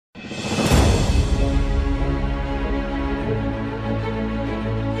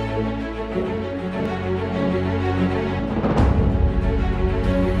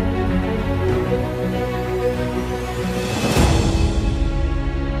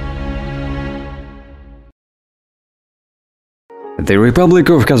The Republic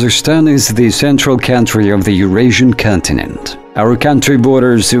of Kazakhstan is the central country of the Eurasian continent. Our country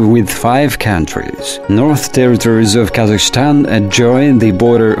borders with 5 countries. North territories of Kazakhstan adjoin the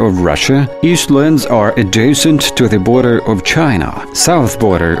border of Russia, east lands are adjacent to the border of China, south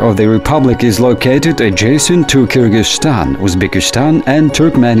border of the Republic is located adjacent to Kyrgyzstan, Uzbekistan and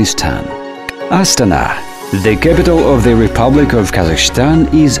Turkmenistan. Astana. The capital of the Republic of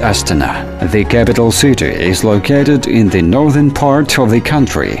Kazakhstan is Astana. The capital city is located in the northern part of the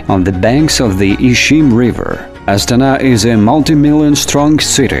country, on the banks of the Ishim River. Astana is a multi-million-strong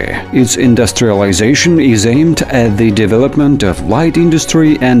city. Its industrialization is aimed at the development of light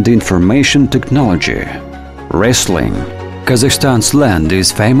industry and information technology. Wrestling. Kazakhstan's land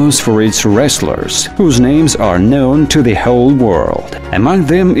is famous for its wrestlers, whose names are known to the whole world. Among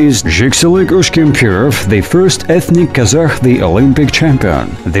them is Jikselik Ushkempirov, the first ethnic Kazakh, the Olympic champion,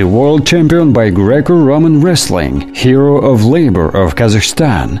 the world champion by Greco-Roman wrestling, hero of labor of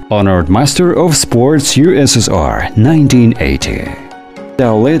Kazakhstan, honored master of sports USSR, 1980.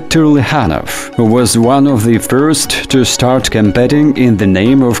 Davlet Turlihanov, who was one of the first to start competing in the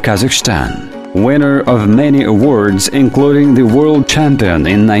name of Kazakhstan. Winner of many awards including the World Champion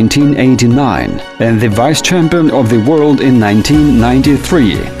in 1989 and the Vice Champion of the World in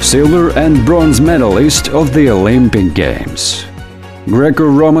 1993, silver and bronze medalist of the Olympic Games.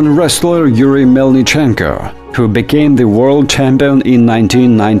 Greco-Roman wrestler Yuri Melnichenko, who became the World Champion in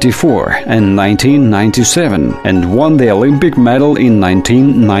 1994 and 1997 and won the Olympic medal in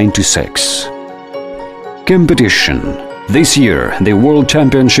 1996. Competition. This year, the World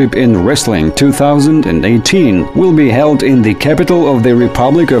Championship in Wrestling 2018 will be held in the capital of the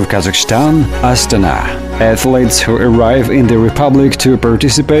Republic of Kazakhstan, Astana. Athletes who arrive in the Republic to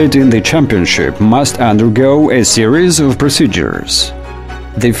participate in the championship must undergo a series of procedures.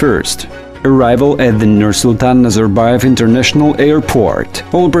 The first, arrival at the Nursultan Nazarbayev International Airport.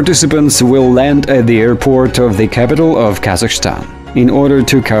 All participants will land at the airport of the capital of Kazakhstan. In order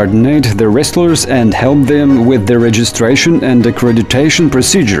to coordinate the wrestlers and help them with the registration and accreditation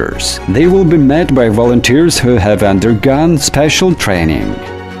procedures, they will be met by volunteers who have undergone special training.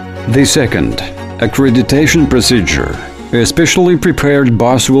 The second, accreditation procedure. A specially prepared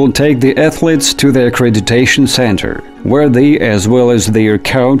bus will take the athletes to the accreditation center, where they, as well as their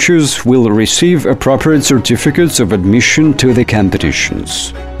coaches, will receive appropriate certificates of admission to the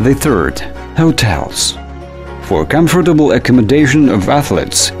competitions. The third, hotels. For comfortable accommodation of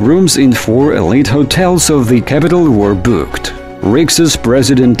athletes, rooms in 4 elite hotels of the capital were booked. Rix's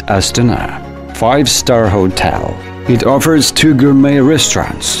President Astana, 5-star hotel. It offers 2 gourmet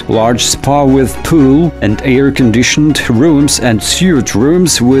restaurants, large spa with pool and air-conditioned rooms and suite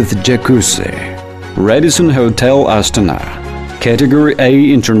rooms with jacuzzi. Radisson Hotel Astana. Category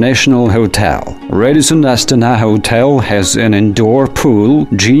A International Hotel. Radisson Astana Hotel has an indoor pool,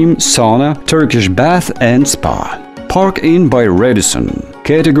 gym, sauna, Turkish bath and spa. Park Inn by Radisson.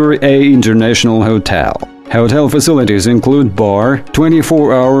 Category A International Hotel. Hotel facilities include bar,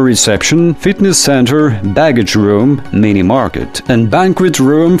 24-hour reception, fitness center, baggage room, mini-market, and banquet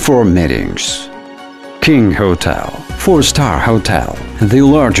room for meetings. King Hotel, 4-star hotel, the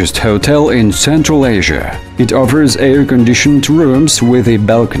largest hotel in Central Asia. It offers air-conditioned rooms with a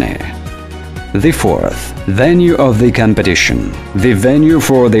balcony. The fourth, venue of the competition. The venue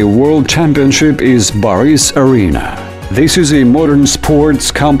for the World Championship is BARIS Arena. This is a modern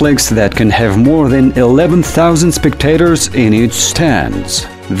sports complex that can have more than 11,000 spectators in its stands.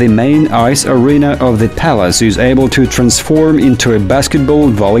 The main ice arena of the palace is able to transform into a basketball,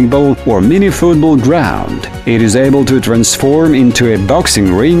 volleyball or mini-football ground. It is able to transform into a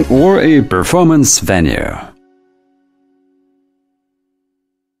boxing ring or a performance venue.